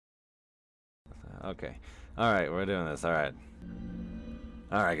Okay. Alright, we're doing this. Alright.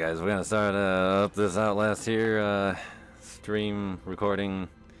 Alright, guys, we're gonna start up this Outlast here. Stream, recording,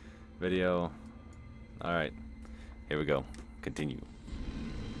 video. Alright. Here we go. Continue.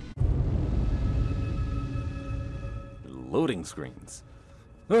 Loading screens.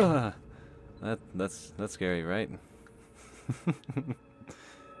 Ah, that's scary, right?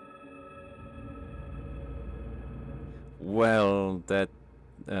 Well, that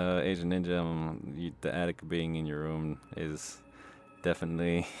Asian Ninja, the attic being in your room is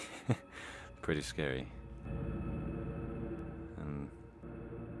definitely pretty scary.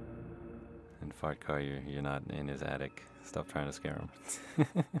 And Fart Car, you're not in his attic. Stop trying to scare him.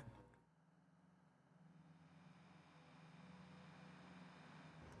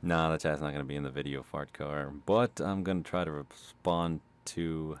 Nah, the chat's not gonna be in the video, Fart Car, but I'm gonna try to respond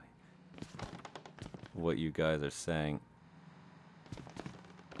to what you guys are saying,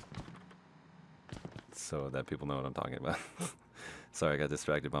 so that people know what I'm talking about. Sorry, I got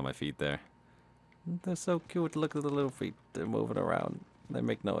distracted by my feet there. They're so cute. Look at the little feet. They're moving around. They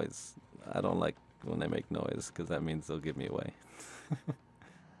make noise. I don't like when they make noise because that means they'll give me away.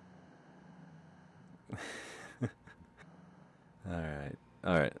 Alright.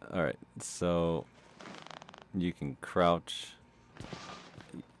 Alright. Alright. So you can crouch.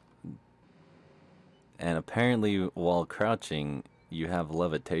 And apparently while crouching, you have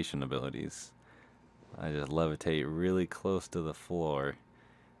levitation abilities. I just levitate really close to the floor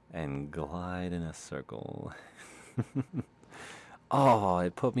and glide in a circle. Oh,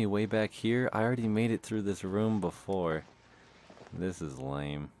 it put me way back here. I already made it through this room before. This is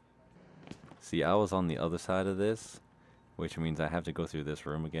lame. See, I was on the other side of this, which means I have to go through this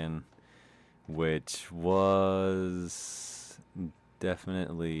room again, which was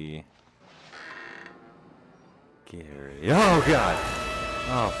definitely scary. Oh god!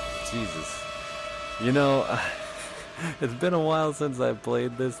 Oh, Jesus. You know, it's been a while since I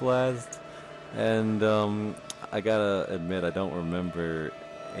played this last, and I gotta admit I don't remember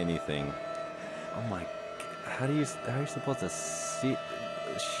anything. Oh my! How are you supposed to see?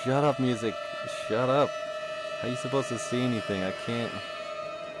 Shut up, music! Shut up! How are you supposed to see anything? I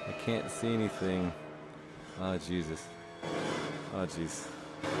can't see anything. Oh Jesus! Oh jeez!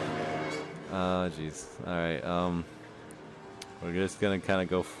 Oh jeez! All right, we're just gonna kind of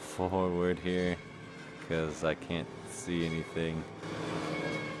go forward here, because I can't see anything.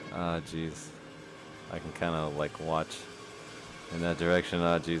 Ah, jeez. I can kind of like watch in that direction.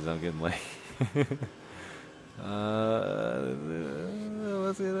 Ah, jeez, I'm getting late.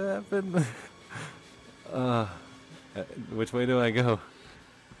 What's gonna happen? Which way do I go?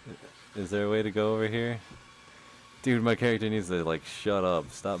 Is there a way to go over here? Dude, my character needs to like shut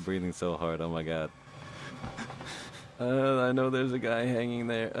up. Stop breathing so hard. Oh my god. I know there's a guy hanging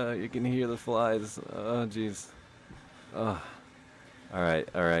there. You can hear the flies. Oh, jeez. Oh. Alright,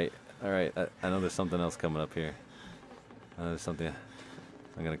 alright, alright. I know there's something else coming up here. There's something.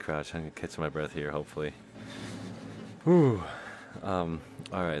 I'm gonna crouch. I'm gonna catch my breath here, hopefully. Whew.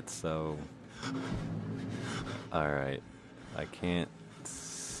 Alright, so. Alright. I can't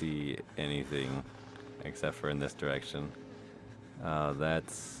see anything except for in this direction.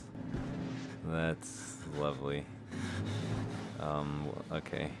 That's lovely.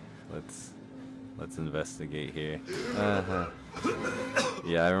 Okay, let's investigate here.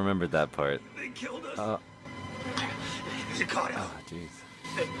 Yeah, I remembered that part. They killed us. You caught Oh, jeez.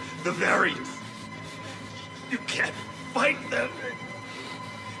 the variants. You can't fight them.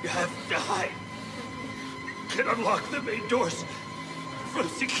 You have to hide. You can unlock the main doors from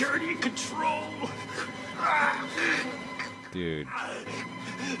security and control. Dude,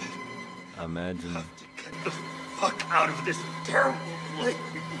 imagine. You have to get the fuck out of this terrible place.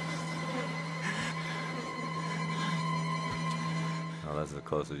 Oh, that's as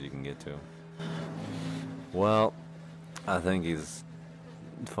close as you can get to him. Well, I think he's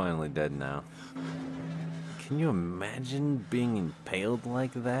finally dead now. Can you imagine being impaled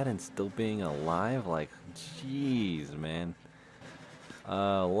like that and still being alive? Like, jeez, man.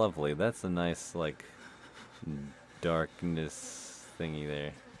 Lovely. That's a nice, like, darkness thingy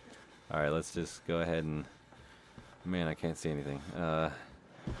there. Alright, let's just go ahead and... Man, I can't see anything.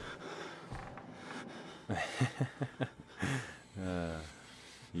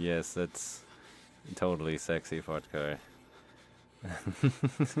 Yes, that's totally sexy, Fart Car.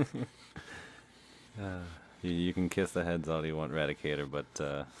 You can kiss the heads all you want, Radicator, but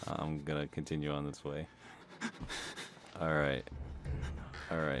I'm gonna continue on this way. Alright.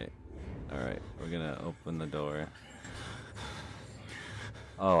 Alright. Alright, we're gonna open the door.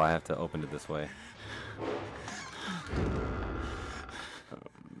 Oh, I have to open it this way.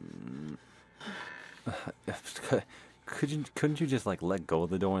 Couldn't you just like let go of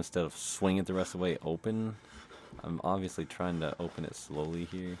the door instead of swing it the rest of the way open? I'm obviously trying to open it slowly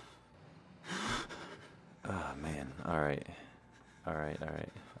here. Oh man. Alright. Alright.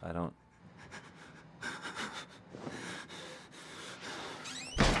 I don't...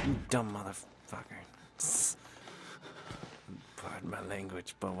 You dumb motherfucker. Pardon my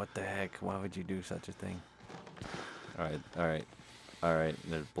language, but what the heck? Why would you do such a thing? Alright.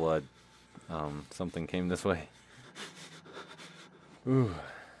 There's blood. Something came this way. Ooh.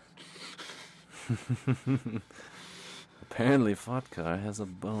 Apparently Fotkar has a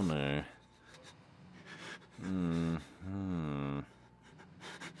boner.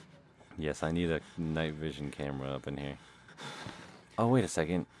 Yes, I need a night vision camera up in here. Oh, wait a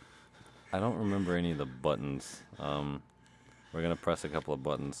second. I don't remember any of the buttons. We're gonna press a couple of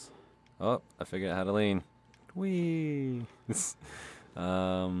buttons. Oh, I figured out how to lean. Whee!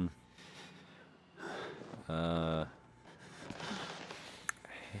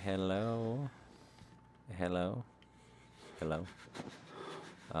 Hello.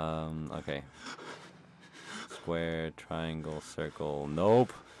 Okay. Square, triangle, circle.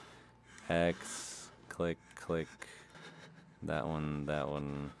 Nope. X, click. That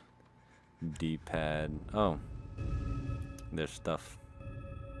one. D-pad. Oh. There's stuff.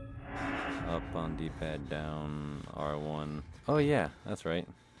 Up on D-pad, down, R1. Oh yeah, that's right.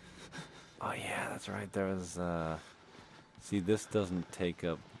 There was, see, this doesn't take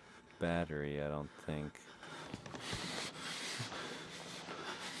up battery, I don't think.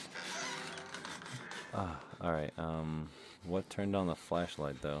 Alright, what turned on the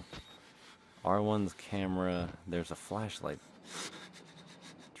flashlight, though? R1's camera, there's a flashlight.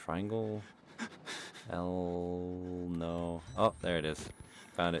 Triangle? L, no. Oh, there it is.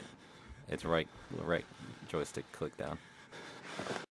 Found it. It's right joystick, click down.